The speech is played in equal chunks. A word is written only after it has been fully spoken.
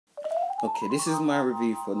Okay, this is my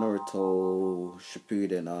review for Naruto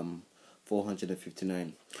Shippuden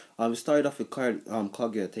 459. We started off with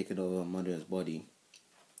Kaguya taking over Madara's body.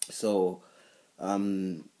 So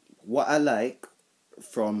what I like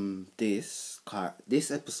from this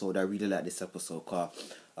episode, I really like this episode cause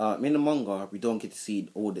in the manga we don't get to see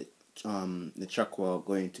all the chakra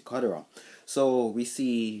going to Kadara. So we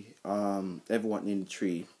see everyone in the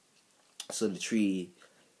tree. So the tree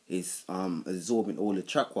is absorbing all the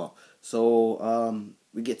chakra. So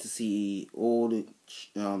we get to see all the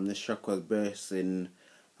chakras bursting,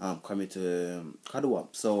 coming to Kadoa.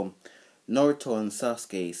 So Naruto and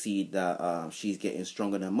Sasuke see that she's getting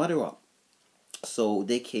stronger than Madara. So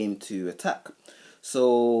they came to attack.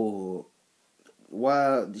 So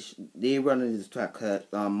while they run into the attack,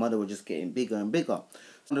 Madara was just getting bigger and bigger.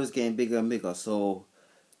 Madara was getting bigger and bigger. So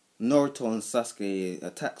Naruto and Sasuke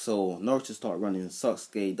attack. So Naruto started running.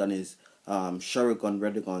 Sasuke done his Sharingan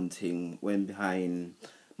Redagon thing, went behind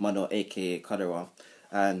Madara, aka Kadara,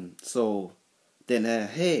 and so then her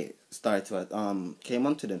hair started to came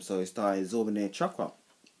onto them. So it started absorbing their chakra.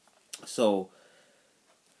 So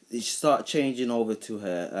it started changing over to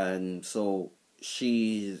her, and so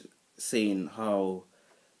she's saying how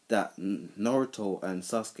that Naruto and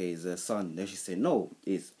Sasuke is her son. Then she said no,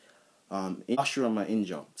 it's Ashurama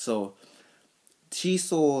Inja. So she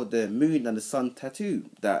saw the moon and the sun tattoo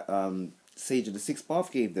that Sage of the Sixth Path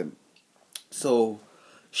gave them. So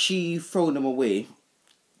she threw them away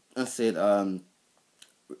and said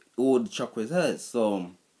all the chakra is hers.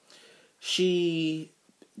 So she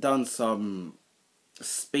done some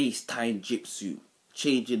space-time jitsu,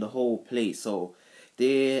 changing the whole place. So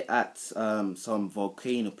they're at some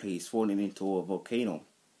volcano place, falling into a volcano.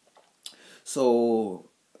 So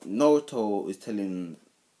Naruto is telling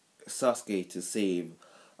Sasuke to save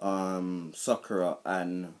Sakura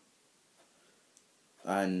and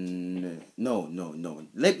no.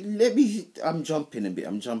 Let me I'm jumping a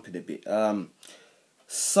bit.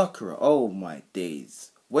 Sakura, oh my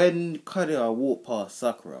days. When Karia walked past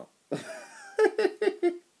Sakura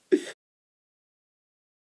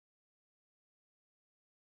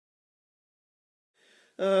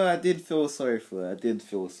I did feel sorry for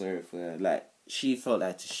her. Like she felt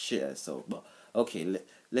like to shit herself. But okay,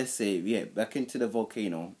 let's say back into the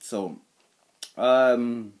volcano. So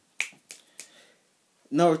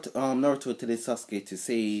Naruto tells Sasuke to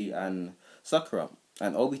say and Sakura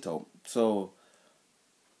and Obito. So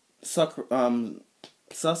Sasuke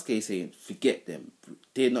saying forget them.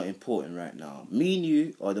 They're not important right now. Me and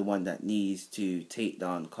you are the one that needs to take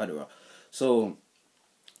down Kadara. So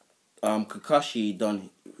Kakashi done.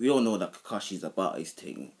 We all know that Kakashi's about his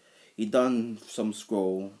thing. He done some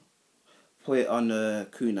scroll, put it on the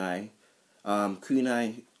kunai.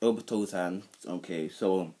 Kunai Obito's hand. Okay,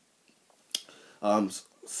 so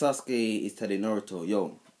Sasuke is telling Naruto,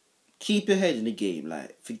 yo, keep your head in the game.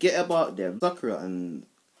 Like, forget about them. Sakura and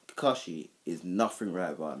Kakashi is nothing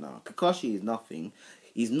right about now. Kakashi is nothing.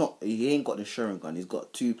 He ain't got the Sharingan. He's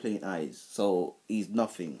got two plain eyes. So, he's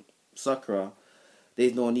nothing. Sakura,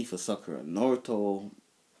 there's no need for Sakura. Naruto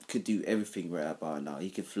could do everything right about now. He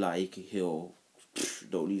can fly, he can heal.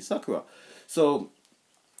 Don't need Sakura. So,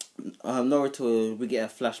 Naruto, we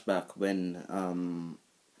get a flashback when,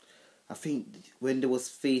 I think when they was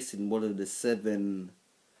facing one of the 7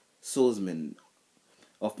 swordsmen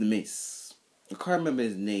of the mist. I can't remember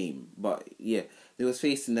his name, but yeah, they was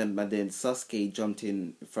facing them, and then Sasuke jumped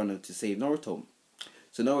in front of to save Naruto.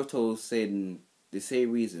 So Naruto said, the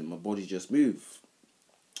same reason, my body just moved.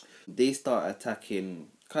 They start attacking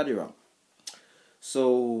Kadira.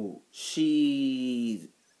 So she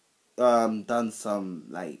done some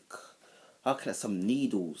like some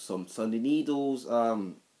needles, some the needles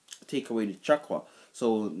take away the chakra.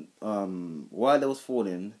 So while they was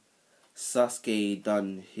falling, Sasuke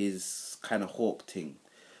done his kind of hawk thing.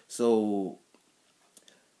 So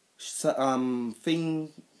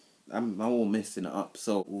thing I'm all messing it up.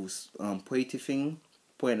 So it was pointy thing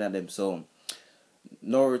pointing at them. So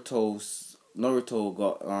Naruto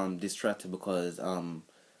got distracted because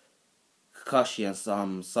Kakashi and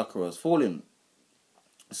Sakura was falling.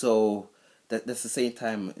 So that's the same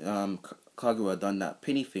time Kagura done that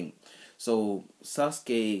penny thing. So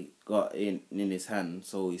Sasuke got in his hand,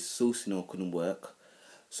 so his Susanoo couldn't work.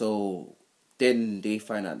 So then they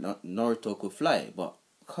find out Naruto could fly, but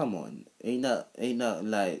come on, ain't that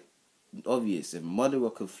like obvious? If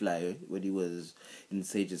Madara could fly when he was in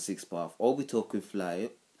Sage of Six Path, Obito could fly,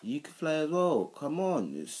 you could fly as well. Come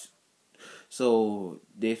on, so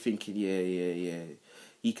they're thinking, yeah,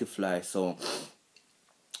 he could fly. So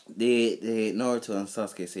they Naruto and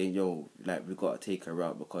Sasuke saying, yo, like we gotta take her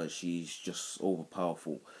out because she's just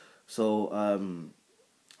overpowerful. So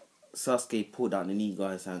Sasuke pulled out the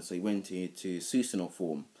Niigai's hand, so he went into Susanoo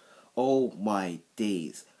form. Oh my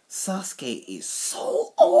days. Sasuke is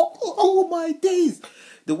so... Oh my days.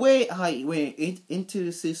 The way how he went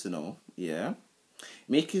into Susanoo, yeah.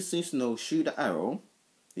 Making Susanoo shoot the arrow,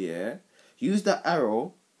 yeah. Use the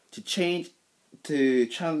arrow to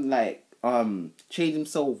try and like, change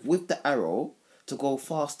himself with the arrow to go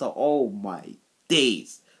faster. Oh my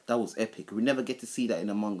days. That was epic. We never get to see that in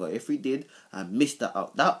the manga. If we did, I missed that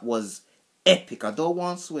out. That was epic. I don't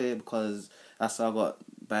want to swear because that's how I got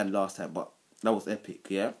banned last time, but that was epic,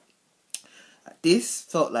 yeah? This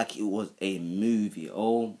felt like it was a movie.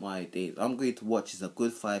 Oh my days. I'm going to watch this a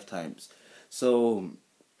good 5 times. So,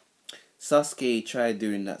 Sasuke tried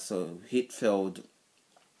doing that, so it failed.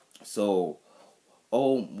 So,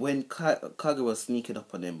 when Kage was sneaking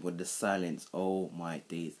up on him with the silence, oh my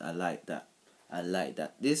days, I like that. I like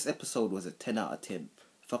that. This episode was a 10 out of 10.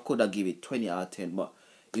 If I could, I'd give it 20 out of 10, but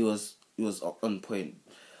it was on point.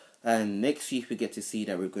 And next week we get to see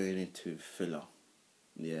that we're going into filler.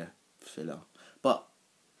 Yeah, filler. But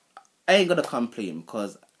I ain't gonna complain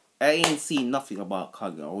because I ain't seen nothing about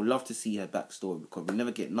Kage. I would love to see her backstory because we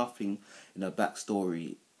never get nothing in her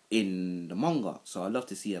backstory in the manga. So I'd love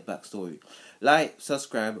to see her backstory. Like,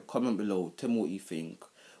 subscribe, comment below, tell me what you think.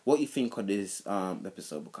 What you think of this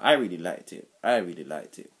episode, because I really liked it.